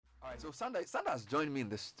So Sandra has joined me in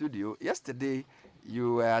the studio. Yesterday,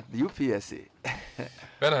 you were at the UPSA.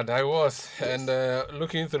 Bernard, I was, Yes. and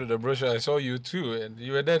looking through the brochure, I saw you too, and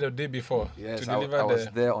you were there the day before Yes, to deliver I was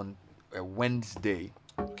there on a Wednesday.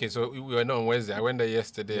 Okay, so we were not on Wednesday. I went there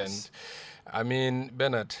yesterday, Yes. and I mean,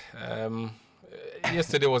 Bernard,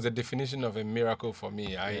 yesterday was the definition of a miracle for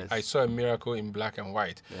me. Yes. I saw a miracle in black and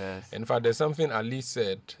white. Yes. In fact, there's something Ali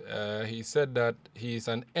said. He said that he is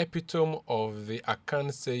an epitome of the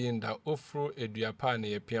Akan saying that Ofru Eduapa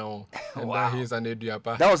ne Epiao, and Wow. that he is an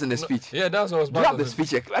Eduapa. That was in the speech. Yeah, that's what was Do you part have of the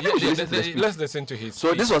speech? I think Yeah, we should listen to the speech. let's listen to his So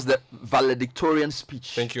speech. this was the valedictorian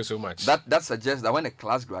speech. Thank you so much. That suggests that when a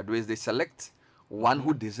class graduates, they select one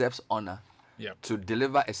who deserves honor Yep. to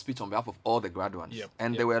deliver a speech on behalf of all the graduates. Yep.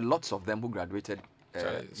 And Yep. there were lots of them who graduated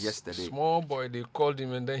yesterday. Small boy, they called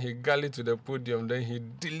him and then he galloped to the podium. Then he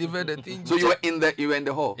delivered the thing. So you were in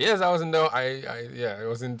the hall. Yes, I was in the. I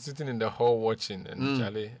was sitting in the hall watching, and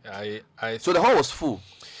Charlie, So the hall was full.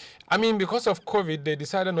 I mean, because of COVID, they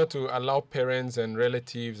decided not to allow parents and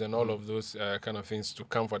relatives and all of those kind of things to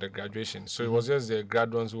come for the graduation. So it was just the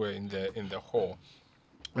graduates who were in the hall.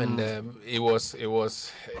 And it was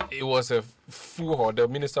a full hall. The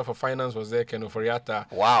Minister for Finance was there, Ken Oforiatta.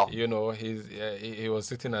 Wow. You know, he was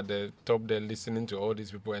sitting at the top there listening to all these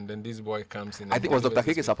people, and then this boy comes in. I think was Dr.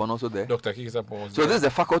 Kikisapon also there. Dr. Kikisapon was So there. this is the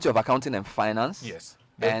Faculty of Accounting and Finance. Yes.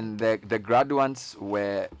 And the graduates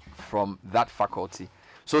were from that faculty.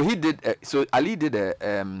 So he did. So Ali did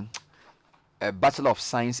a Bachelor of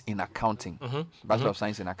Science in Accounting. Bachelor of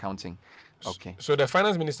Science in Accounting. Okay. So the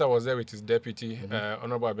finance minister was there with his deputy,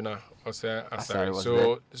 Honorable Abina Ose Asare. was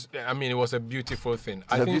So I mean, it was a beautiful thing.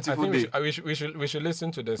 I think we should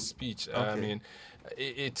listen to the speech. I mean,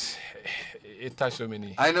 it touched so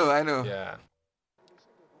many. I know. Yeah.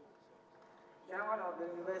 Chairman of the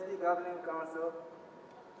University Governing Council,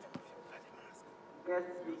 guest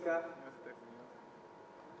speaker,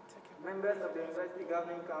 members of the University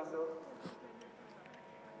Governing Council,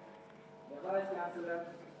 the Vice Chancellor,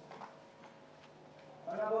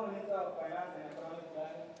 Honorable Minister of Finance and Economic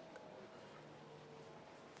Planning,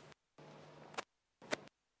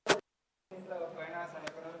 Minister of Finance and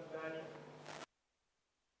Economic Planning,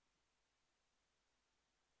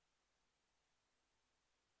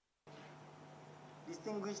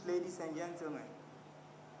 distinguished ladies and gentlemen,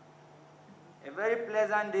 a very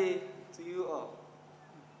pleasant day to you all.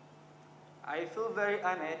 I feel very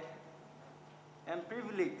honored and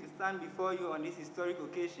privileged to stand before you on this historic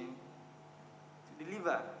occasion to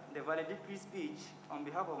deliver the valedictory speech on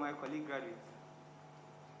behalf of my colleague graduates.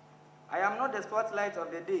 I am not the spotlight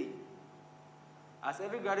of the day, as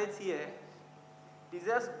every graduate here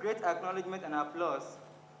deserves great acknowledgement and applause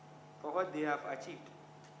for what they have achieved.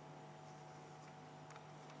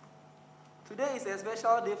 Today is a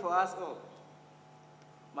special day for us all,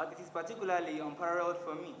 but it is particularly unparalleled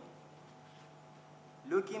for me.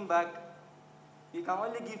 Looking back, we can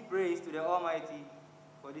only give praise to the Almighty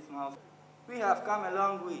for this milestone. We have come a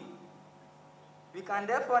long way. We can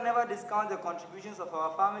therefore never discount the contributions of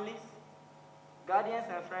our families, guardians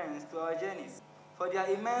and friends to our journeys for their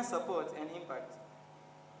immense support and impact.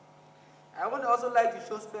 I would also like to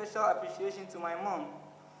show special appreciation to my mom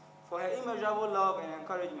for her immeasurable love and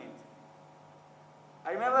encouragement.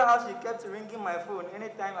 I remember how she kept ringing my phone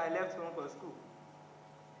anytime I left home for school,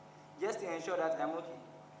 just to ensure that I'm okay.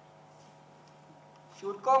 She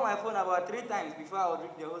would call my phone about 3 times before I would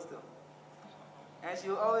reach the hostel. And she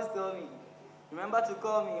would always tell me, remember to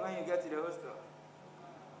call me when you get to the hostel.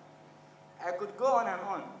 I could go on and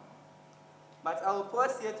on, but I will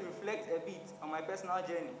pause here to reflect a bit on my personal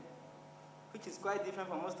journey, which is quite different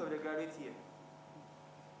from most of the graduates here.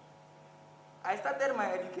 I started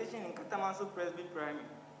my education in Katamanso Presby Primary.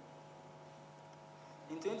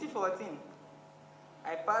 In 2014,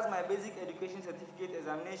 I passed my basic education certificate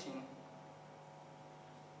examination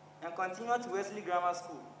and continued to Wesley Grammar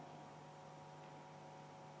School.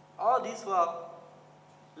 All this while,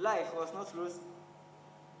 life was not rosy.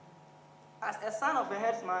 As a son of a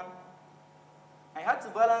herdsman, I had to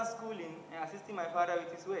balance schooling and assisting my father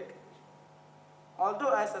with his work.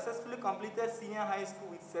 Although I successfully completed senior high school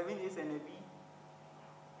with 7 A's and a B,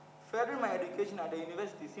 furthering my education at the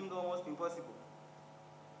university seemed almost impossible.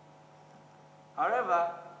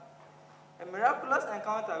 However, a miraculous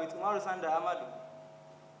encounter with Umaru Sanda Amadu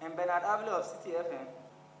and Bernard Avile of City FM,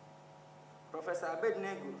 Professor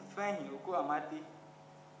Abednego Fenhi Oko Amati,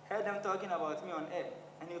 heard them talking about me on air,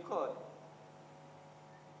 and he called,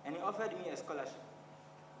 and he offered me a scholarship.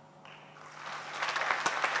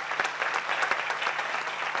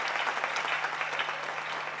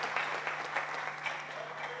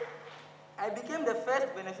 I became the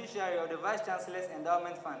first beneficiary of the Vice Chancellor's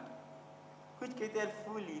Endowment Fund, which catered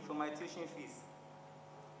fully for my tuition fees.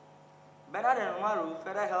 Bernard and Umaru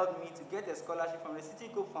further helped me to get a scholarship from the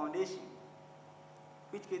City Cope Foundation,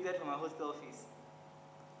 which catered for my hostel fees.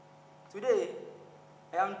 Today,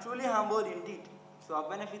 I am truly humbled indeed to have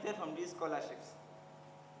benefited from these scholarships.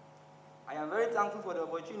 I am very thankful for the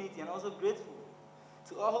opportunity and also grateful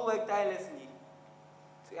to all who work tirelessly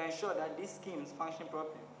to ensure that these schemes function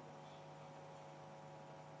properly.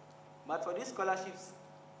 But for these scholarships,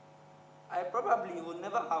 I probably would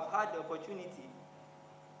never have had the opportunity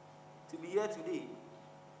to be here today,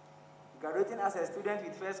 graduating as a student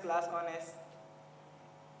with first-class honors,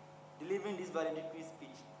 delivering this valedictory speech.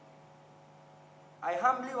 I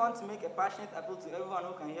humbly want to make a passionate appeal to everyone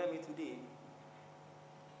who can hear me today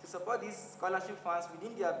to support these scholarship funds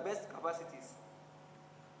within their best capacities,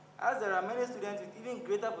 as there are many students with even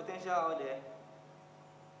greater potential out there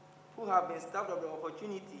who have been starved of the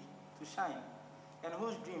opportunity to shine and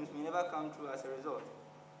whose dreams may never come true as a result.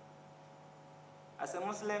 As a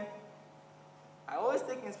Muslim, I always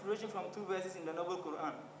take inspiration from two verses in the Noble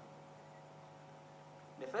Quran.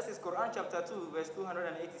 The first is Quran chapter 2, verse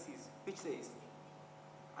 286, which says,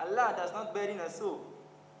 Allah does not burden a soul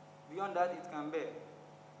beyond that it can bear.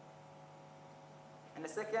 And the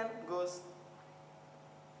second goes,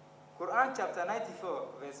 Quran chapter 94,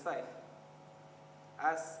 verse 5,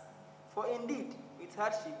 as, for indeed, with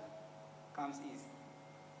hardship comes ease.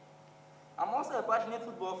 I'm also a passionate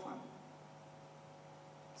football fan.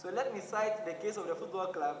 So let me cite the case of the football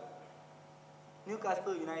club,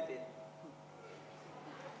 Newcastle United.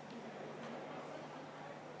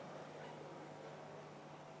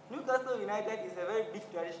 Newcastle United is a very big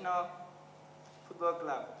traditional football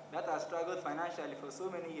club that has struggled financially for so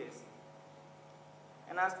many years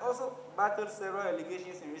and has also battled several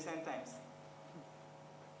allegations in recent times.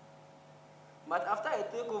 But after a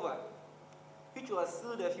takeover, which was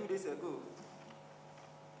sealed a few days ago,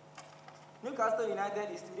 Newcastle United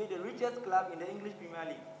is today the richest club in the English Premier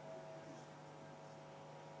League.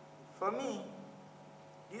 For me,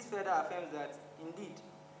 this further affirms that, indeed,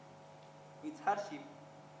 with hardship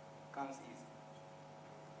comes ease.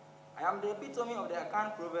 I am the epitome of the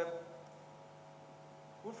Akan proverb,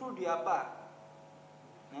 Ufu diapa,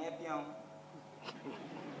 na epiam.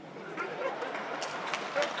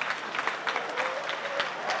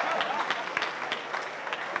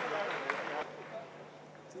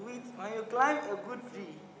 To it, when you climb a good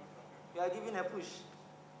tree, you are given a push.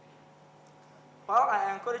 While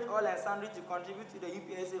I encourage all and sundry to contribute to the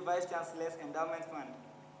UPSA Vice Chancellor's Endowment Fund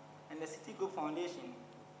and the City Cope Foundation,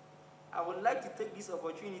 I would like to take this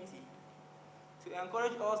opportunity to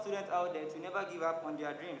encourage all students out there to never give up on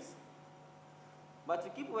their dreams, but to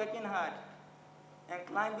keep working hard and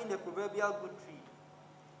climbing the proverbial good tree.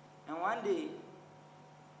 And one day,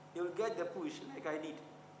 you will get the push like I did.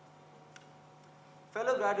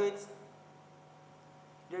 Fellow graduates,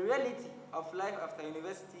 the reality of life after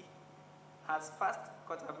university has fast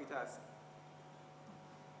caught up with us.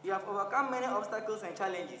 We have overcome many obstacles and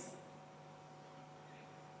challenges.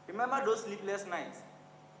 Remember those sleepless nights,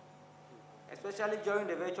 especially during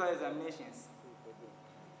the virtual examinations,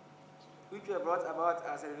 which were brought about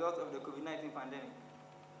as a result of the COVID-19 pandemic.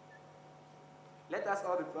 Let us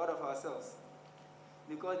all be proud of ourselves,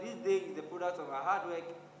 because this day is the product of our hard work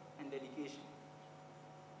and dedication.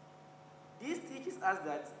 This teaches us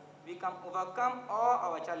that we can overcome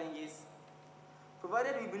all our challenges,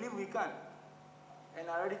 provided we believe we can and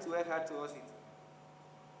are ready to work hard towards it.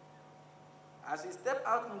 As we step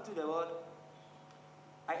out into the world,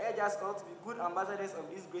 I urge us all to be good ambassadors of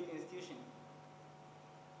this great institution.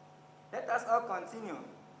 Let us all continue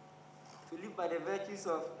to live by the virtues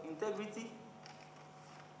of integrity,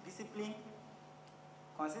 discipline,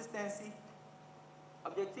 consistency,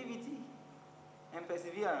 objectivity, and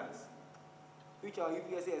perseverance, which our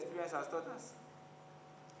UPSA experience has taught us.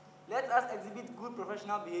 Let us exhibit good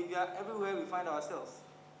professional behavior everywhere we find ourselves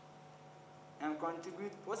and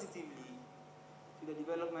contribute positively to the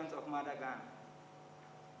development of Mother Ghana.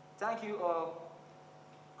 Thank you all.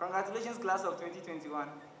 Congratulations, class of 2021.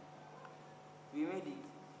 We made it.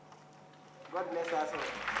 God bless us all.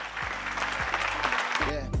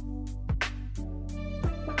 Yeah.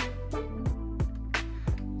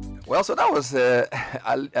 Well, so that was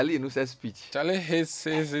Ali Nusa's speech. Charlie, he's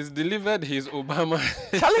delivered his Obama.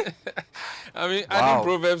 Charlie? I mean, Wow. adding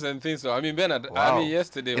proverbs and things. So, I mean, Bernard, Wow. I mean,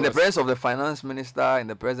 yesterday in the presence of the finance minister, in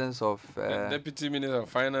the presence of the deputy minister of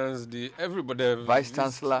finance, everybody, the vice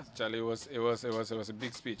chancellor. Charlie, it was a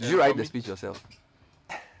big speech. Did you write the speech yourself?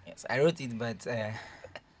 Yes, I wrote it, but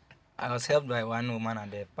I was helped by one woman at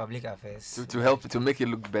the public affairs. To help to make it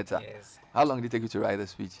look better. Yes. How long did it take you to write the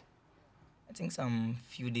speech? I think some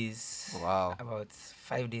few days. Wow. About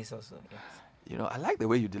 5 days or so. Yes. You know, I like the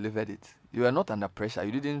way you delivered it. You were not under pressure.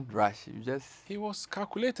 You didn't rush. You just... He was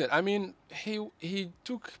calculated. I mean, he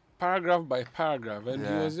took paragraph by paragraph, and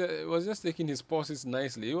Yeah. he was just taking his pauses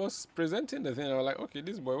nicely. He was presenting the thing. I was like, okay,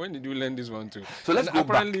 this boy, when did you learn this one too? So let's And go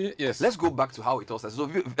apparently, back. yes. Let's go back to how it all started.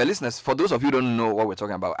 So, listeners, for those of you who don't know what we're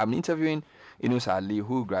talking about, I'm interviewing Inusa Ali,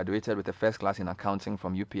 who graduated with a first class in accounting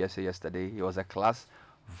from UPSA yesterday. He was a class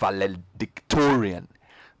valedictorian.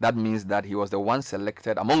 That means that he was the one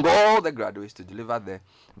selected among all the graduates to deliver the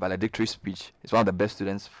valedictory speech. He's one of the best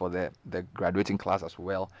students for the graduating class as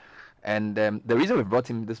well. And the reason we brought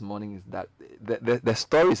him this morning is that the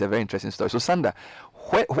story is a very interesting story. So, Sanda,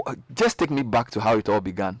 just take me back to how it all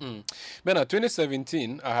began. Bernard,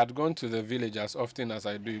 2017, I had gone to the village as often as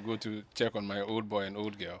I do, go to check on my old boy and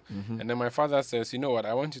old girl. And then my father says, you know what,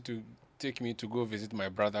 I want you to take me to go visit my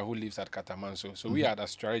brother who lives at Katamanso. So we are at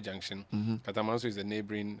Astuari Junction. Katamanso is a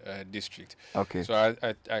neighboring district. Okay. So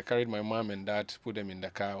I carried my mom and dad, put them in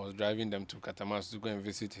the car. I was driving them to Katamanso to go and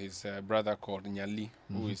visit his brother called Nyali,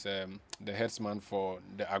 who is the headsman for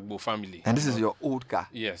the Agbo family. And this is your old car.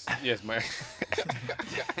 Yes, my...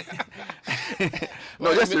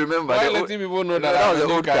 No, just to remember. Why letting people know that that I was was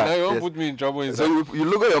the old old car? car, Now you won't yes. put me in trouble inside. So you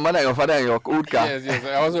look at your mother and your father in your old car. Yes.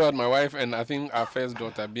 I also had my wife and I think our first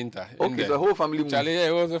daughter, Binta. in Okay, there. so the whole family moved. Charlie, yeah,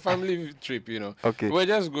 it was a family trip, Okay. We were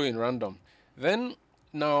just going random. Then,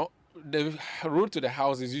 now, the road to the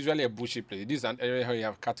house is usually a bushy place. This is an area where you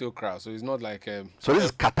have cattle crowds, so it's not like So this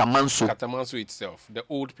is Katamanso. Katamanso itself, the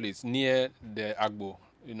old place near the Agbo.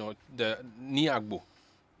 Near Agbo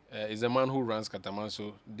is the man who runs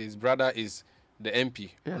Katamanso. His brother is the MP,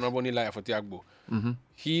 Honorable Nila Afoti Agbo.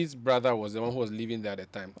 His brother was the one who was living there at the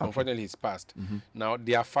time. Unfortunately, he's passed. Now,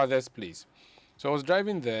 their father's place. So I was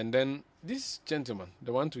driving there, and then this gentleman,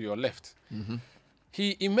 the one to your left,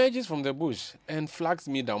 he emerges from the bush and flags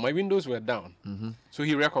me down. My windows were down. So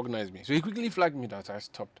he recognized me. So he quickly flagged me down, so I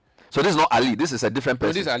stopped. So this is not Ali. This is a different No,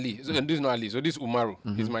 person. this is Ali. So, this is not Ali. So this is Umaru.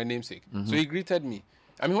 He's my namesake. So he greeted me.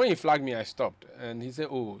 I mean, when he flagged me, I stopped. And he said,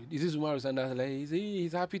 oh, is this Umaru? And I was like,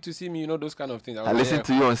 he's happy to see me, those kind of things. I was I like, listened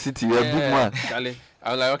to you on City. You're a big man. Charlie.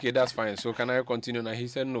 I was like, okay, that's fine. So can I continue? And he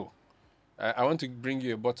said, no. I want to bring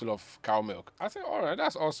you a bottle of cow milk. I said, all right,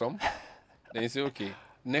 that's awesome. Then he said, okay,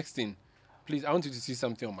 next thing, please, I want you to see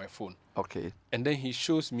something on my phone. Okay. And then he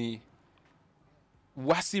shows me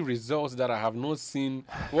WASI results that I have not seen.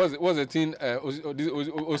 What's the thing?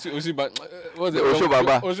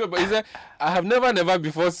 Oshobaba. He said, I have never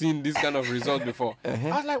before seen this kind of result before. I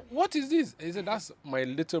was like, what is this? He said, that's my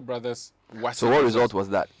little brother's WASI. So what result was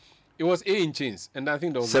that? It was A in chains, and I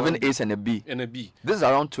think there was 7 A's and a B. and a B. This is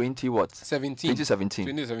around 20 what? 17.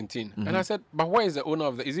 2017. And I said, but where is the owner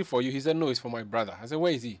of the? Is it for you? He said, no, it's for my brother. I said,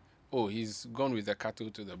 where is he? Oh, he's gone with the cattle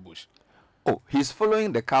to the bush. Oh, he's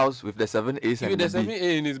following the cows with the 7 A's and With the the B.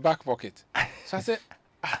 7A in his back pocket. So I said,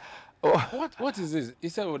 Oh, what is this? He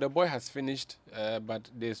said, well, the boy has finished, but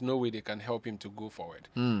there's no way they can help him to go forward.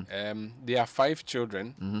 There are 5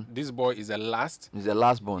 children. This boy is the last. he's the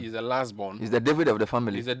last born. He's the last born. He's the David of the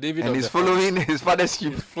family. He's the David and of he's the following his father's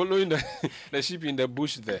sheep. He's following the sheep in the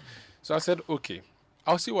bush there. So I said, okay,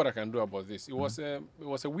 I'll see what I can do about this. It was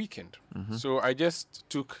a weekend. So I just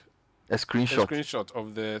took A a screenshot. screenshot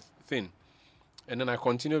of the thing. And then I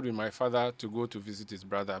continued with my father to go to visit his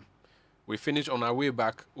brother. We finished on our way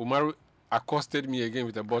back. Umaru accosted me again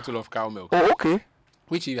with a bottle of cow milk, Oh, okay.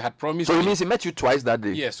 which he had promised So it me. means he met you twice that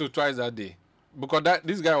day. Yeah, so twice that day. Because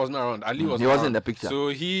this guy was not around. Ali was He not wasn't around. in the picture. So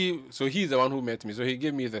he's the one who met me. So he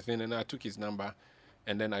gave me the thing and I took his number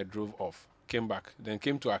and then I drove off. Came back. Then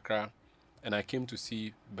came to Accra and I came to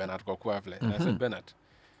see Bernard Kokuavle. And I said, Bernard,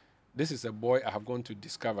 this is a boy I have gone to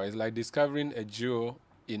discover. It's like discovering a jewel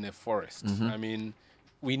in a forest. I mean,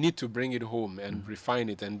 we need to bring it home and refine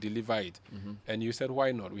it and deliver it. And you said,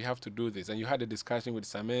 why not? We have to do this. And you had a discussion with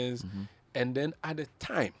Samens. And then at the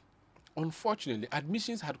time, unfortunately,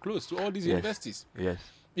 admissions had closed to all these Yes. universities. Yes.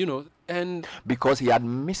 And Because he had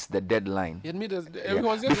missed the deadline. he admitted Yeah.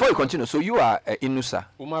 Before you continue, so you are Inusa.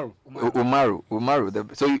 Umaru. Umaru. Umaru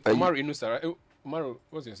Inusa, right? Umaru,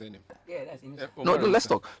 what's your surname? Yeah, that's innocent. No, Umaru let's Inusa.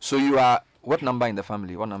 talk. So you are, what number in the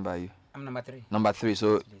family? What number are you? I'm number 3. Number 3.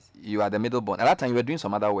 So Please. you are the middle born. At that time, you were doing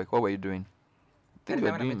some other work. What were you doing? I think That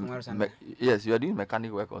you were time when I doing met Umaru Sanda. yes, you were doing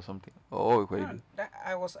mechanic work or something. Or what were you No, doing?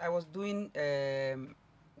 I was doing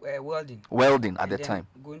welding. Welding at and the then time.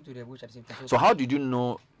 Going to the bush at the same time. So how did you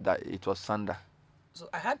know that it was Sanda? So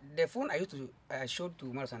I had the phone I used to showed to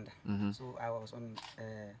Umaru Sanda. So I was on.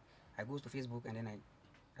 I go to Facebook and then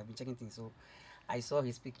I've been checking things. So I saw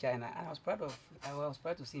his picture and I was proud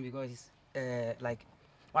to see him because he's like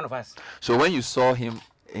one of us. So when you saw him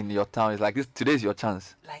in your town. It's like this. Today's your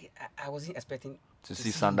chance Like I wasn't expecting to see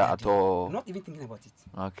him Sander that at day. all. Not even thinking about it.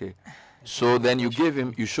 Okay. So then you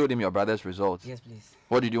showed him your brother's results. Yes, please.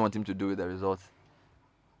 What did you want him to do with the results?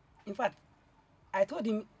 In fact, I told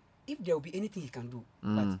him if there will be anything he can do,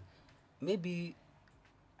 but maybe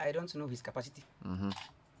I don't know his capacity.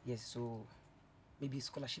 Yes, so maybe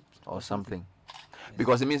scholarship Or something.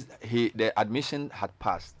 Because it means the admission had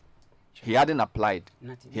passed. He hadn't applied.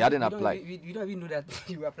 Nothing. He hadn't We don't applied. even- We don't even know that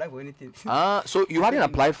you apply for anything. So you hadn't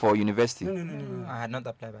applied for university. No. I had not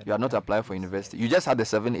applied. You had not applied for university. You just had the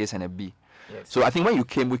 7 A's and a B. Yes. So I think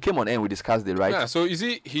when we came on air and we discussed it, right? Yeah, so you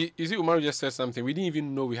see, Umaru just said something. We didn't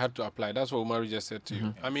even know we had to apply. That's what Umaru just said to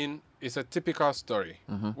you. I mean, it's a typical story.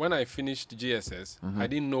 When I finished GSS, I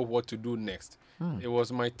didn't know what to do next. It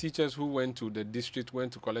was my teachers who went to the district,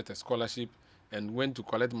 went to collect a scholarship, and went to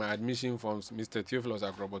collect my admission from Mr. Theophilus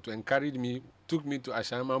Agrobo to encourage me, took me to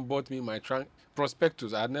Ashaiman, bought me my trunk,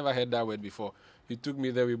 prospectus. I had never heard that word before. He took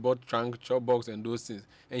me there, we bought trunk, chop box, and those things.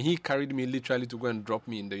 And he carried me literally to go and drop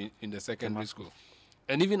me in the secondary school.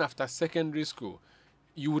 And even after secondary school,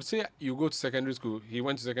 you would say you go to secondary school, he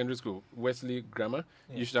went to secondary school, Wesley Grammar,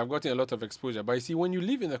 you should have gotten a lot of exposure. But you see, when you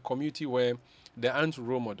live in a community where there aren't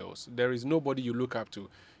role models, there is nobody you look up to,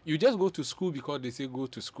 you just go to school because they say go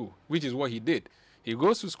to school, which is what he did. He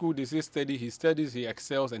goes to school, they say study, he studies, he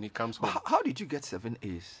excels, and he comes home. How did you get 7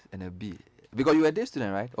 A's and a B? Because you were a day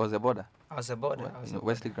student, right? Or was a border? I was a border.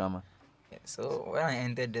 Wesley Grammar. Yeah, so when I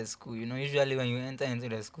entered the school, usually when you enter into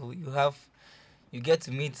the school, you get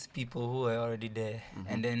to meet people who are already there.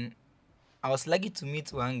 And then I was lucky to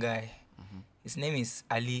meet one guy. His name is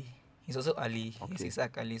Ali. He's also Ali. Okay. He's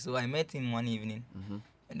Isaac Ali. So I met him one evening.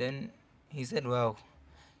 And then he said, wow,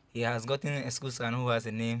 he has gotten a school son who has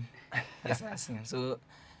a name. Let's ask him. So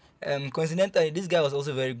coincidentally, this guy was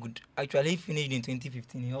also very good. Actually, he finished in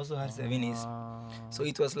 2015. He also had 7 A's. So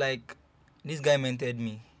it was like, this guy mentored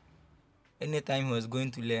me. Anytime he was going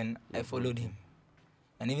to learn, I followed him.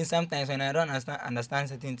 And even sometimes when I don't understand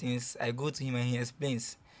certain things, I go to him and he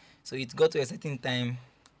explains. So it got to a certain time.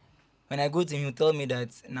 When I go to him, he tell me that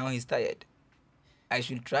now he's tired. I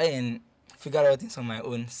should try and figure out things on my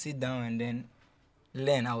own, sit down and then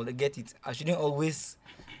learn. I will get it. I shouldn't always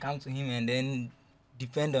come to him and then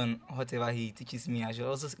depend on whatever he teaches me. I should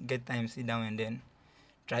also get time, sit down and then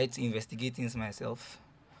try to investigate things myself.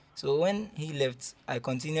 So when he left, I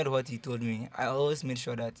continued what he told me. I always made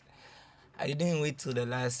sure that I didn't wait till the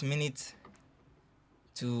last minute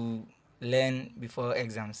to learn before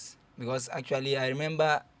exams. Because actually, I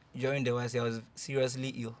remember during the OIC, I was seriously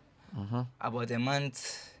ill. About a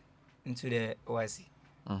month into the OIC.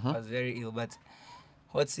 I was very ill, but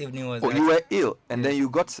what saved me was that... you were ill, and then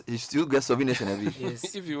you still get Sovination every.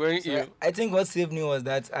 Yes. If you weren't ill. I think what saved me was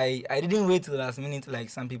that I didn't wait till the last minute like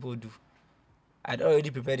some people do. I'd already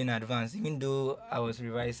prepared in advance, even though I was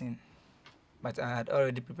revising. But I had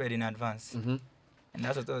already prepared in advance. And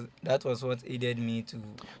that was what aided me to...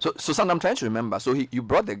 So Sam, I'm trying to remember. So you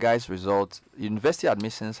brought the guy's results. University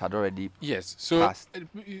admissions had already Yes, so passed.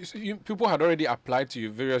 People had already applied to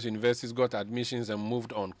various universities, got admissions, and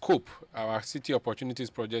moved on. COPE, our City Opportunities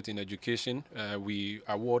Project in Education, we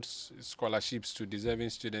award scholarships to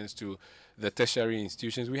deserving students to the tertiary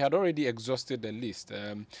institutions. We had already exhausted the list.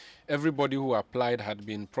 Everybody who applied had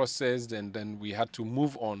been processed, and then we had to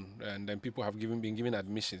move on, and then people have been given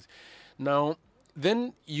admissions. Now,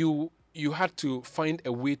 then you had to find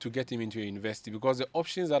a way to get him into a university, because the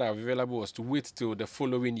options that are available was to wait till the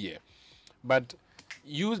following year. But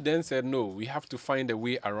you then said, no, we have to find a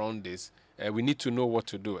way around this. We need to know what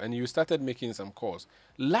to do. And you started making some calls.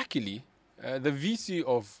 Luckily, the VC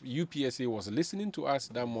of UPSA was listening to us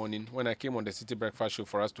that morning when I came on the City Breakfast Show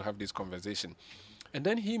for us to have this conversation. And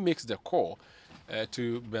then he makes the call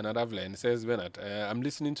to Bernard Avler and says, Bernard, I'm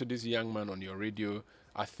listening to this young man on your radio.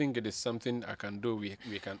 I think it is something I can do.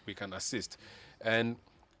 We can assist. And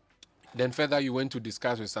then further, you went to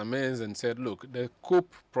discuss with Samens and said, look, the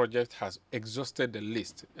COPE project has exhausted the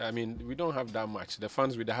list. I mean, we don't have that much. The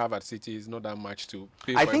funds we have at City is not that much to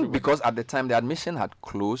pay for I think everybody. because at the time the admission had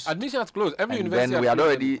closed. Admission has closed. Every And university then we had closed.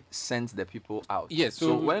 already sent the people out. Yes, So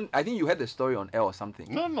so- when I think you had the story on air or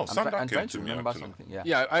something. No, I'm Sander I'm came trying to to me, remember actually. something. Yeah.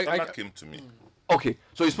 Yeah, Sander came to me. Okay.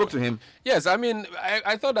 So you spoke to him. Yes, I mean,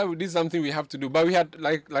 I thought that this is something we have to do, but we had,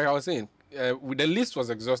 like I was saying, the list was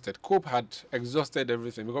exhausted. COPE had exhausted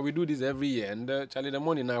everything, because we do this every year, and Charlie, the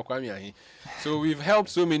money now, so we've helped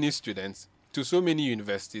so many students to so many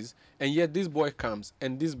universities, and yet this boy comes,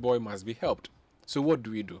 and this boy must be helped. So what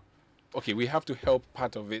do? Okay, we have to help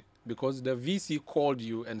part of it, because the VC called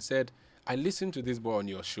you and said, I listened to this boy on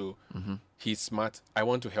your show. He's smart. I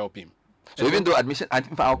want to help him. So even though admission,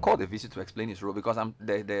 I'll call the VC to explain his role because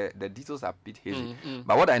the details are a bit hazy.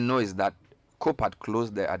 But what I know is that COPE had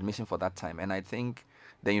closed the admission for that time, and I think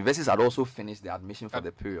the universities had also finished the admission for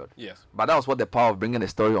the period. Yes. But that was what the power of bringing the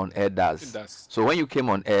story on air does. It does. So when you came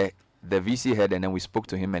on air, the VC heard, and then we spoke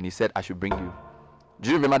to him, and he said, "I should bring you." Do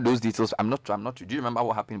you remember those details? I'm not. Do you remember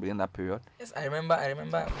what happened within that period? Yes, I remember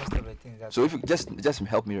most of the things. So if you just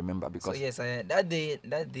help me remember, because So yes, that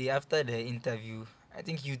day after the interview, I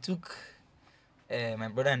think you took my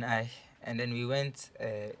brother and I, and then we went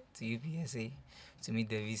to UPSA to meet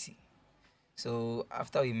the VC. So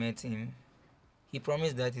after we met him, he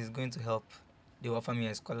promised that he's going to help. They offer me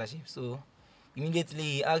a scholarship. So immediately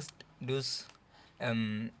he asked those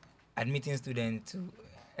admitting students to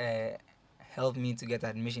help me to get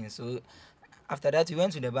admission. So after that, we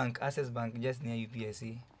went to the bank, Access Bank, just near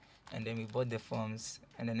UPSA, and then we bought the forms,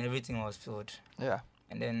 and then everything was filled. yeah.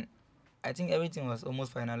 And then I think everything was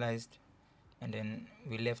almost finalized, and then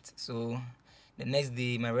we left. So the next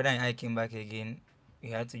day, my brother and I came back again. We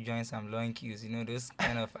had to join some long queues, those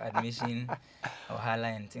kind of admission or hala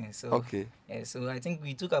and things. So Okay. yeah, so I think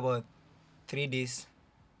we took about 3 days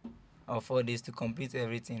or 4 days to complete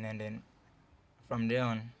everything, and then from there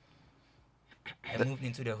on, I moved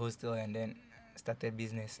into the hostel and then started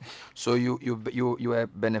business. So you were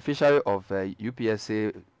beneficiary of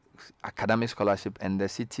UPSA academic scholarship and the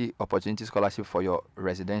City Opportunity Scholarship for your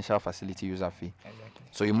residential facility user fee. Exactly.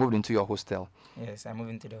 So you moved into your hostel. Yes, I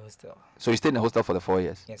moved into the hostel. So you stayed in the hostel for the 4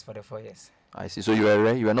 years. Yes, for the 4 years. I see. So you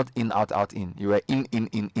were not in, out, out, in. You were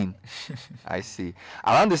in. I see.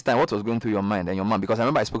 Around this time, what was going through your mind and your mom? Because I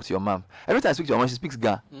remember I spoke to your mom. Every time I speak to your mom, she speaks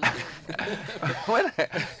Ga. When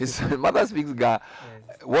his mother speaks Ga,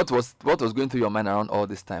 Yes. what was going through your mind around all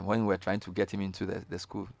this time when we were trying to get him into the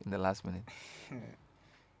school in the last minute?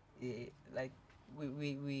 Like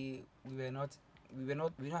we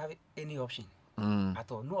don't have any option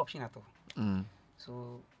at all. No option at all. Mm.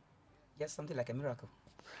 So just something like a miracle.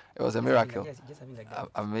 It was a Just miracle. Yes, just something like that.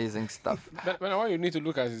 Amazing stuff. But what you need to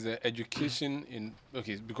look at is the education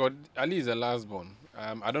because Ali is the last born.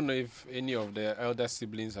 I don't know if any of the elder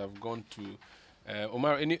siblings have gone to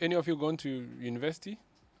Omar. Any of you gone to university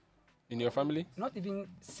in your family? Not even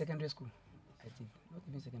secondary school, I think. Not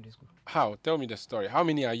even secondary school. How? Tell me the story. How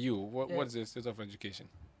many are you? Yeah. What's the state of education?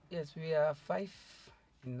 Yes, we are 5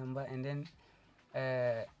 in number, and then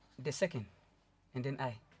the second, and then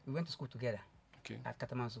we went to school together Okay. at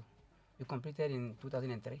Katamanso. We completed in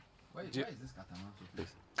 2003 Why is this Katamanso place?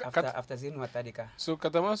 after Zenu Atadika. So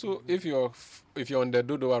Katamasu, if you're on the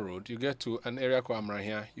Dodowa Road, you get to an area called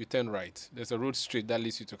Amrahia, you turn right. There's a road straight that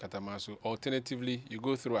leads you to Katamasu. Alternatively, you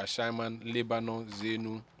go through Ashaiman, Lebanon,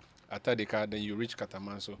 Zenu, Atadika, then you reach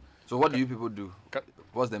Katamasu. So what do you people do?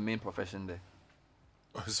 What's the main profession there?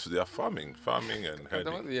 They are farming and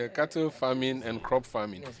herding. Yeah, cattle farming and crop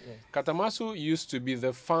farming. Yes, yes. Katamasu used to be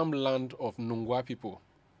the farmland of Nungwa people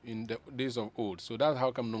in the days of old. So that's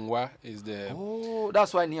how come Nungwa is the... Oh,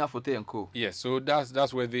 that's why Nia Fote and Co. Yes, so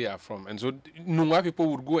that's where they are from. And so Nungwa people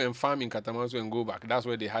would go and farm in Katamasu and go back. That's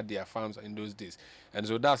where they had their farms in those days. And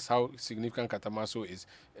so that's how significant Katamasu is.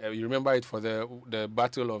 You remember it for the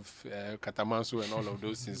battle of Katamasu and all of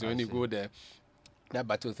those things. So when you go there, that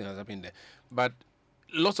battle thing has happened there. But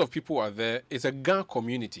lots of people are there. It's a Ga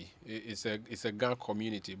community. It's a Ga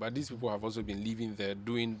community. But these people have also been living there,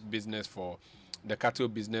 doing business for the cattle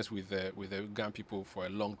business with the Ga people for a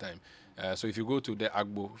long time. So if you go to the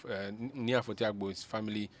Agbo, near Fote Agbo's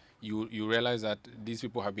family, you realize that these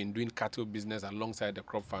people have been doing cattle business alongside the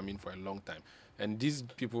crop farming for a long time. And these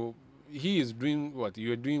people, he is doing what?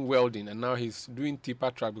 You're doing welding, and now he's doing tipper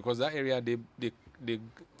truck because that area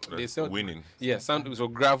they sell winning. Yeah, so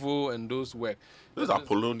gravel and those work. Those are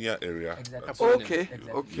Polonia area. Exactly. That's Okay,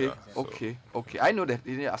 Exactly. okay, Yeah, okay. I know that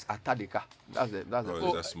it is as Atadika. That's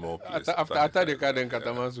Oh, it's a small place. After Atadika, then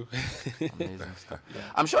Katamasu. amazing stuff.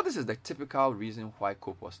 I'm sure this is the typical reason why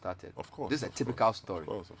COPE was started. Of course. This is a of typical course, story.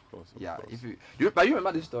 Of course. Yeah, course. if you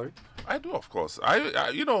remember this story? I do, of course.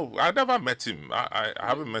 I never met him. I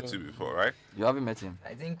haven't met you before, right? You haven't met him.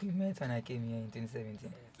 I think we met when I came here in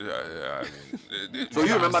 2017. Yeah. I mean, So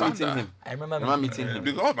you remember Sanda. meeting him? I remember Meeting him.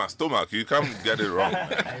 Because my stomach, you can't get it wrong.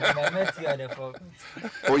 I met you at the forecourt.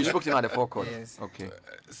 Oh, you spoke to him at the forecourt? Yes. Okay.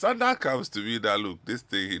 Sanda comes to me that, look, this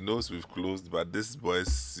thing, he knows we've closed, but this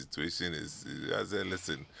boy's situation is, I said,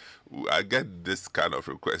 listen, I get this kind of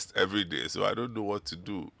request every day, so I don't know what to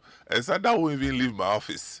do. And Sanda won't even leave my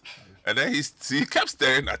office. And then he kept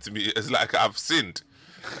staring at me. It's like I've sinned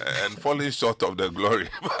and falling short of the glory.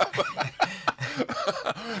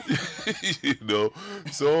 you know.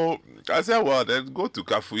 So I said, well, then go to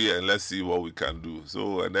Kafui and let's see what we can do.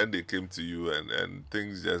 So and then they came to you and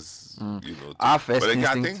things just you know. Our first but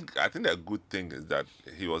again, instinct. I think the good thing is that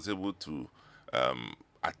he was able to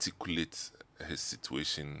articulate his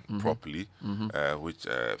situation properly, which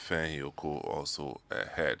Fen Hyoko also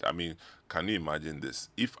heard. I mean, can you imagine this?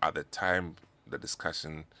 If at the time the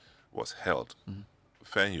discussion was held,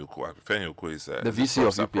 Fen Hyoko is The VC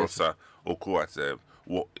of UPS. Professor Oko at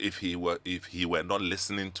if he were not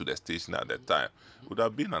listening to the station at the time, would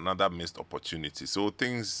have been another missed opportunity. So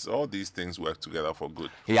all these things work together for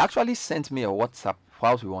good. He actually sent me a WhatsApp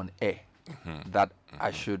whilst we were on air that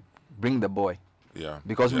I should bring the boy. Yeah,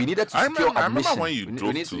 because we needed to I secure remember admission. when you drove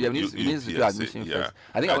we need to secure admission first.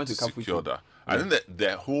 I think I went to secure that. I think that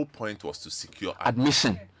the whole point was to secure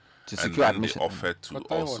admission. To secure admission. They offered to But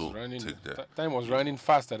also take the time was running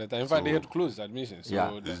fast at the time. In fact, they had closed admission. So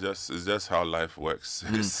Yeah. It's just how life works.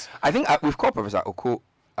 I think we've called Professor Oko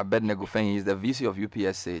Abednego Fenyi. He's the VC of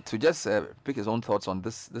UPSA to just pick his own thoughts on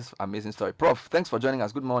this amazing story. Prof, thanks for joining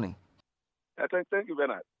us. Good morning. Thank you,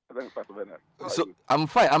 Bernard. Thanks, Pastor Bernard. So I'm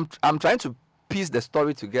fine. I'm trying to piece the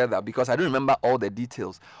story together because I don't remember all the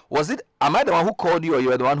details. Am I the one who called you, or you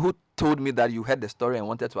were the one who told me that you heard the story and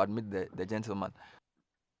wanted to admit the gentleman?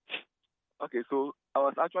 Okay, so I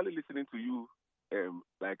was actually listening to you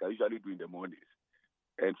like I usually do in the mornings.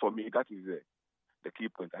 And for me, that is the key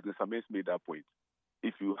point. I think Samis made that point.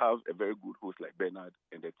 If you have a very good host like Bernard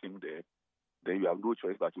and the team there, then you have no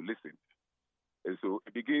choice but to listen. And so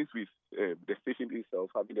it begins with the station itself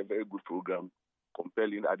having a very good program,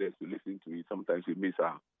 compelling others to listen to it. Sometimes we miss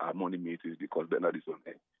our morning meetings because Bernard is on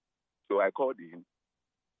air. So I called him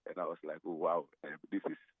and I was like, oh, wow, this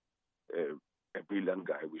is a brilliant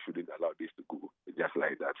guy. We shouldn't allow this to go just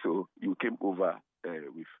like that. So you came over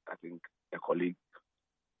with, I think, a colleague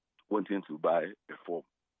wanting to buy a form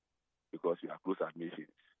because you have closed admissions.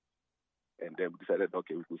 And then we decided,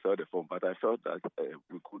 okay, we could sell the form. But I felt that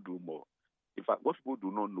we could do more. In fact, what people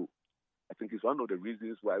do not know, I think it's one of the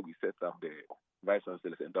reasons why we set up the Vice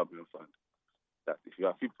Chancellor's Endowment Fund. That if you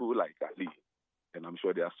have people like Ali, and I'm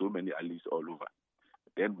sure there are so many Alis all over,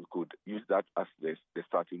 then we could use that as the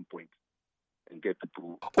starting point and get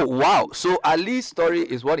people. Oh, wow. So Ali's story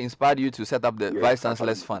is what inspired you to set up the Vice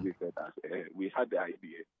Chancellor's Fund? We had the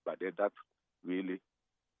idea, but then that really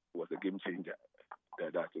was a game changer.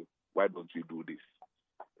 That why don't we do this?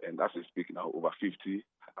 And as we speak now, over 50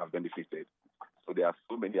 have benefited. So there are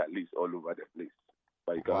so many Alis all over the place,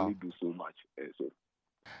 but you can only do so much. So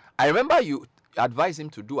I remember you advised him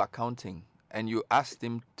to do accounting, and you asked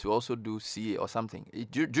him to also do CA or something.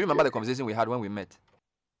 Do you remember the conversation we had when we met?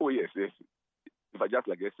 Oh, yes. If I just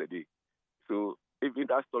like yesterday. So even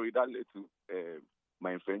that story, that led to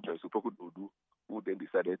my friend Choice Opoku Dodu, who then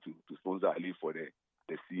decided to sponsor Ali for the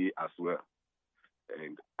CA as well.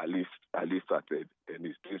 And Ali started, and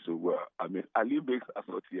he's doing so well. I mean, Ali makes us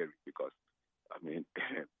not teary because, I mean,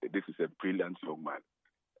 this is a brilliant young man.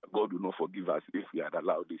 God will not forgive us if we had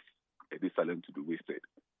allowed this talent to be wasted.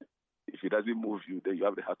 If it doesn't move you, then you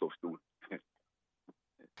have the heart of stone.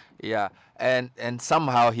 Yeah, and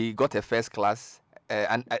somehow he got a first class.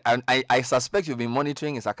 And I suspect you've been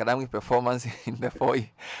monitoring his academic performance in the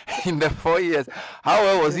 4 years. How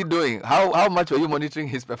well was he doing? How much were you monitoring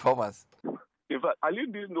his performance? In fact, Ali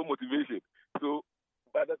didn't know motivation. So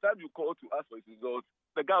by the time you call to ask for his results,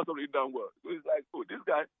 the guy was already done well. So it's like, oh, this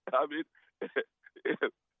guy, I mean,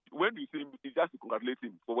 when you see him, it's just to congratulate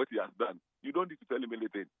him for what he has done. You don't need to tell him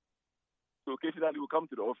anything. So occasionally we'll come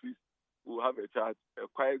to the office, we'll have a chat, a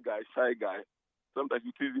quiet guy, shy guy. Sometimes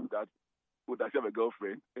you tease him that, oh, does he have a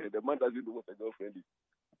girlfriend? The man doesn't know what a girlfriend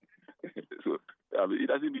is. So I mean, he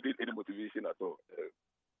doesn't need any motivation at all.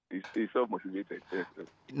 He's self-motivated.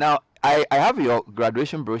 Now, I have your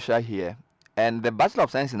graduation brochure here, and the Bachelor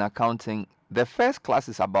of Science in Accounting, the first class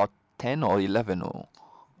is about 10 or 11, or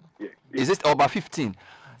Yes. is it about 15?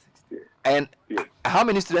 Yes. And Yes. how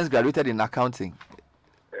many students graduated in accounting?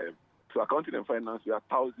 So accounting and finance, we are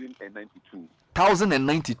 1,092.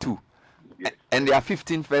 1,092. Yes. And there are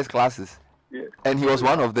 15 first classes. Yes. And he was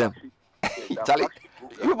one of them. Charlie,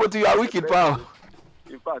 you put you are wicked, pal.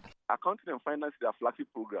 In fact, accounting and finance is a flagship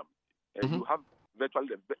program. And you have virtually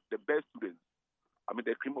the best students. I mean,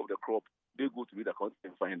 the cream of the crop, they go to read accounting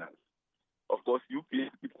and finance. Of course,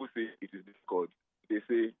 UPS people say it is difficult. They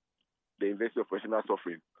say the University of Professional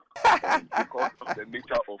Suffering. And because of the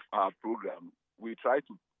nature of our program, we try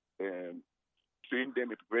to train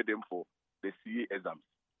them and prepare them for the CA exams.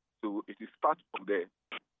 So it is part of the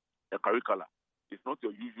curricula. It's not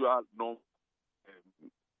your usual norm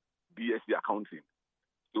BSc accounting.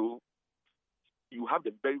 So you have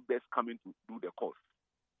the very best coming to do the course.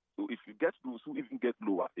 So if get those who even get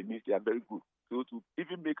lower, it means they are very good. So to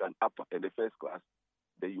even make an upper in the first class,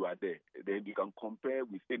 then you are there. Then you can compare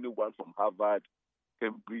with anyone from Harvard,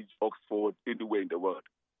 Cambridge, Oxford, anywhere in the world.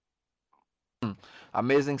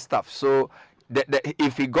 Amazing stuff. So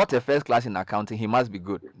if he got a first class in accounting, he must be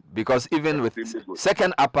good, because even with Extremely good.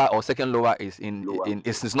 second upper or second lower is Lower.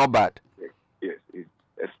 it's not bad. Yes, it's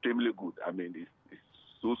extremely good. I mean, it's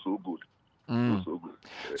so good. So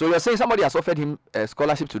good. So you're saying somebody has offered him a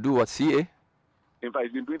scholarship to do what, CA? In fact,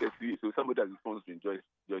 he's been doing the CA, so somebody has sponsored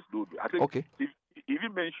Joyce Dodo. I think Okay. he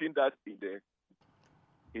even mentioned that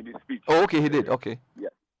in his speech. Oh, okay, he did. Okay.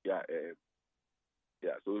 Yeah.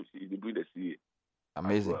 So he's been doing the CA.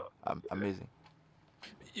 Amazing. Well. Amazing.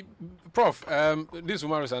 Prof, this is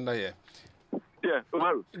Umaru Sanda here. Yeah,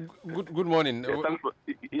 Umaru. Good morning.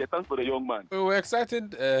 Thanks for the young man. We're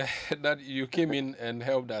excited that you came in and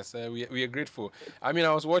helped us. We are grateful. I mean,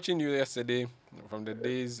 I was watching you yesterday from the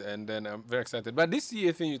days, and then I'm very excited. But this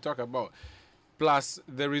CA thing you talk about, plus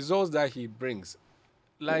the results that he brings,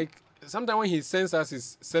 like sometimes when he sends us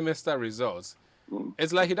his semester results,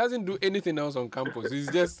 it's like he doesn't do anything else on campus.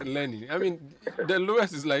 He's just learning. I mean, the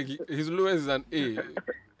lowest is like, his lowest is an A.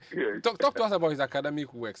 Talk to us about his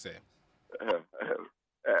academic work, sir.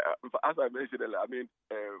 As I mentioned earlier, I mean,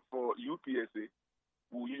 for UPSA,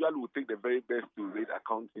 we usually will take the very best to read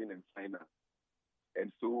accounting and finance.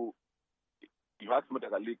 And so you have somebody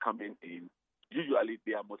that are coming in, usually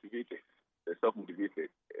they are motivated, they're self-motivated.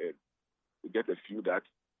 And we get a few that,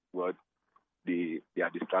 well, they are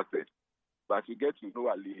distracted. But you get to know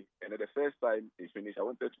Ali, and at the first time he finished, I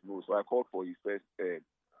wanted to know, so I called for his first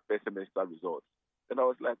semester results. And I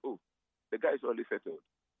was like, oh, the guy is already settled.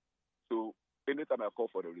 So anytime I call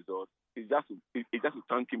for the results, it's just to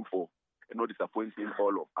thank him for not disappointing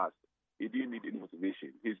all of us. He didn't need any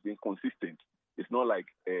motivation. He's been consistent. It's not like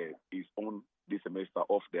he's on this semester,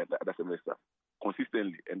 off the other semester,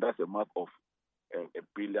 consistently. And that's a mark of a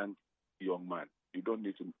brilliant young man. You don't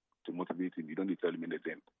need to motivate him. You don't need to tell him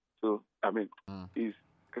anything. So, I mean, he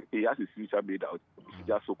has his future made out. He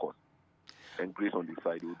just focus and grace on the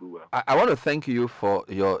side, will do well. I want to thank you for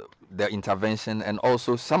the intervention, and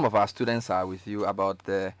also some of our students are with you about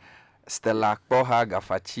the Stella Kpoha,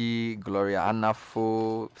 Gafachi, Gloria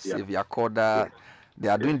Anafo, Sylvia Koda. They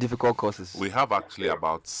are doing difficult courses. We have actually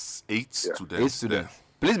about 8 students. 8 students.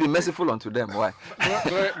 Please be merciful unto them. Why?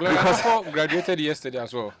 Gloria Anafo graduated yesterday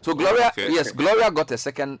as well. So Gloria, Okay. yes, Gloria got a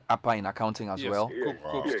second upper in accounting as well.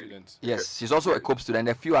 Cope students. Yes, she's also a COPE student.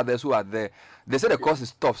 A few others who are there. They say the course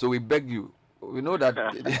is tough, so we beg you. We know that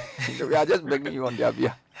we are just begging you on their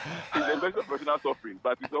behalf. It's a very professional suffering,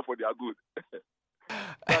 but it's not for their good.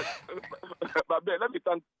 but Ben, let me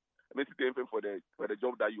thank Mr. TFM for the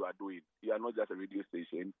job that you are doing. You are not just a radio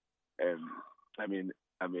station. I mean,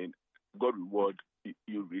 God reward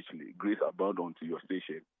you richly. Grace abound unto your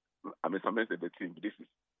station. I mean, some said the team. This is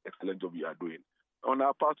excellent job you are doing. On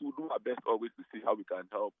our part, we'll do our best always to see how we can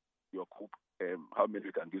help your COPE, how many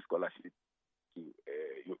we can give scholarship to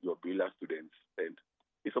your brilliant students. And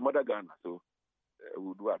it's a mother Ghana, so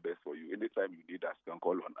we'll do our best for you. Anytime you need us, you can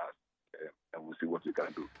call on us, and we'll see what we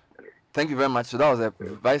can do. Thank you very much. So that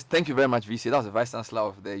was thank you very much, VC. That was the Vice Chancellor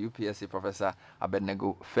of the UPSA, Professor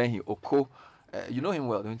Abednego Fenhi Oko. You know him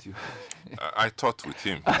well, don't you? I taught with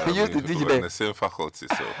him. You used to teach we were there. in the same faculty,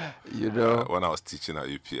 so You know. when I was teaching at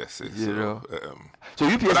UPSA. You know. So So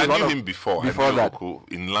UPSA but is I one knew of- him before. before I knew that. Oko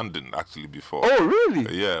in London, actually, before. Oh,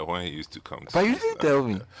 really? Yeah, when he used to come. But you didn't tell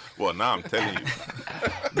me. Well, now I'm telling you.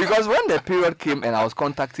 Because when the period came and I was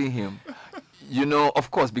contacting him, you know,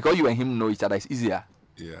 of course, because you and him know each other, it's easier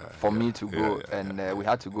Yeah. for me to go, and we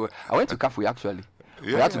had to go. I went to Kafui actually.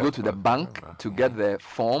 We Yeah, had to go yeah. to the bank to get the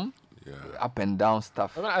form, Yeah. up and down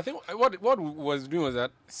stuff. I mean, I think what was doing was that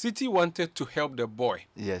City wanted to help the boy.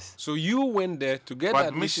 Yes. So you went there to get For the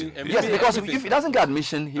admission. admission. And Yes, pay because everything. if he doesn't get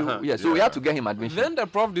admission, he so we Yeah. had to get him admission. Then the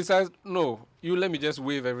prof decides, no, you let me just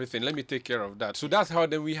waive everything. Let me take care of that. So that's how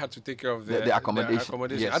then we had to take care of The accommodation,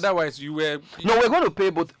 yes. Otherwise, you were... No, we're going to pay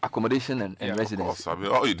both accommodation and Yeah, of residence. Also, I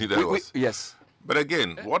mean, all you needed was. Yes. But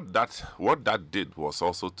again, what that did was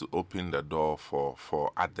also to open the door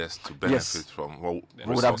for others to benefit from what would have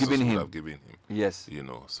resources given him. would have given him. Yes. You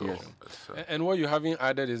know, so Yes. it's, And what you haven't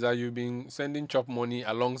added is that you've been sending chop money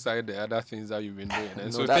alongside the other things that you've been doing. And No,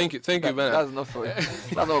 so that- thank you very much. That's not for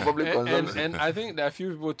that's not public consumption. And I think there are a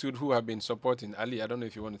few people too who have been supporting Ali. I don't know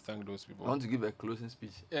if you want to thank those people. I want to give a closing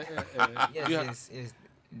speech. Yes.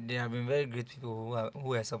 There have been very great people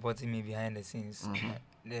who are supporting me behind the scenes.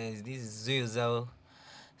 There's this Zoyozao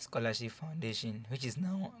Scholarship Foundation, which is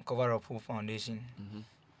now Cover Up Hope Foundation.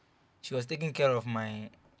 She was taking care of my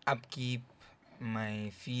upkeep, my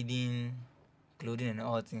feeding, clothing, and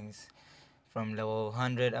all things. from level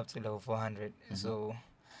 100 up to level 400. So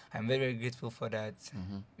I'm very, very grateful for that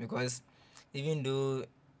because even though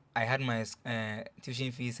I had my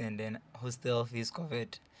tuition fees and then hostel fees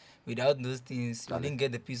covered, without those things, you didn't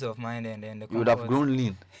get the peace of mind and then the You would have comfort. grown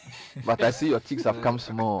lean. But I see your cheeks have come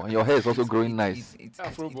small and your hair is also growing nice. It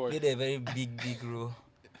Afro boy. played a very big role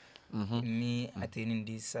in me attaining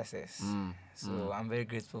this success. So I'm very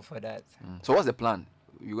grateful for that. So what's the plan?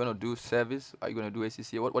 You're going to do service? Are you going to do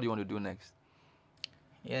ACCA? What do you want to do next?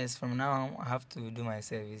 Yes, from now on, I have to do my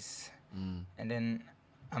service. And then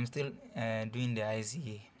I'm still doing the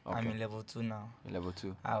ICA. I'm Okay. in level 2 now. Level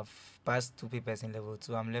 2. I've passed 2 papers in level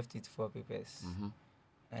 2. I'm left with 4 papers.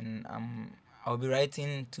 And I'll be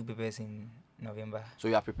writing 2 papers in November. So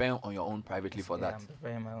you are preparing on your own privately for Yeah, that? I'm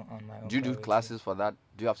preparing on my own. Do you do privately. classes for that?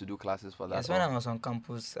 Do you have to do classes for that? Yes, when I was on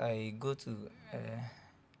campus, I go to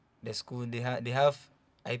the school. They have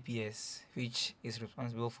IPS, which is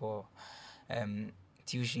responsible for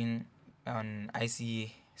tuition on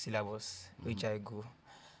ICA syllabus, which I go.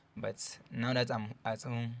 But now that I'm at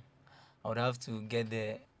home, I would have to get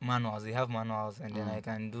the manuals. They have manuals, and then I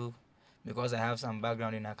can do, because I have some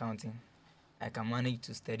background in accounting, I can manage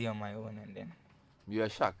to study on my own, and then You're a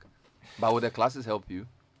shark. But will the classes help you?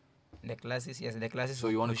 the classes, yes, the classes. So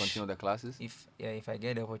will you want to push. continue the classes? If I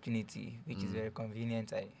get the opportunity, which is very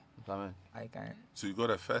convenient, Amen. I can. So you got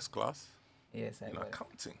a first class Yes, I in got it.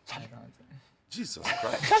 accounting. Accounting. Jesus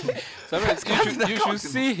Christ. You should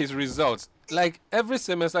see his results. Like every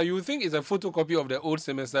semester, you would think it's a photocopy of the old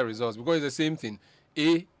semester results because it's the same thing.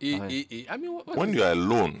 A. I mean, what when is you're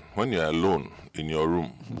alone in your room,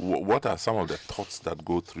 what are some of the thoughts that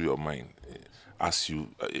go through your mind as you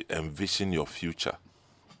envision your future?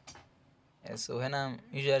 Yeah, so when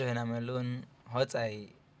I'm alone, what I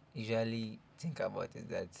usually think about is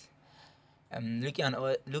that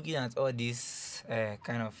looking at all this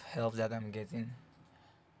kind of help that I'm getting.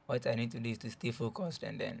 What I need to do is to stay focused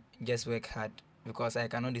and then just work hard because I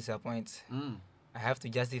cannot disappoint. I have to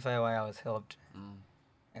justify why I was helped.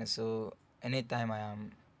 And so anytime I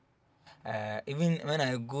am, even when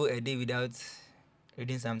I go a day without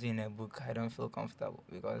reading something in a book, I don't feel comfortable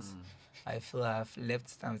because I feel I've left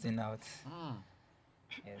something out.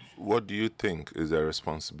 Yes. What do you think is a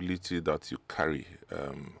responsibility that you carry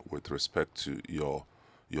with respect to your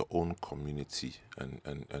own community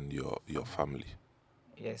and your family?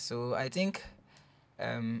 Yes, so I think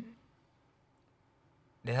the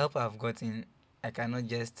help I've gotten, I cannot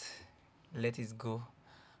just let it go.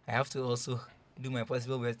 I have to also do my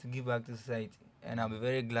possible best to give back to society. And I'll be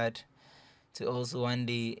very glad to also one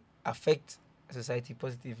day affect society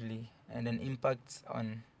positively and then impact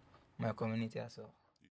on my community as well.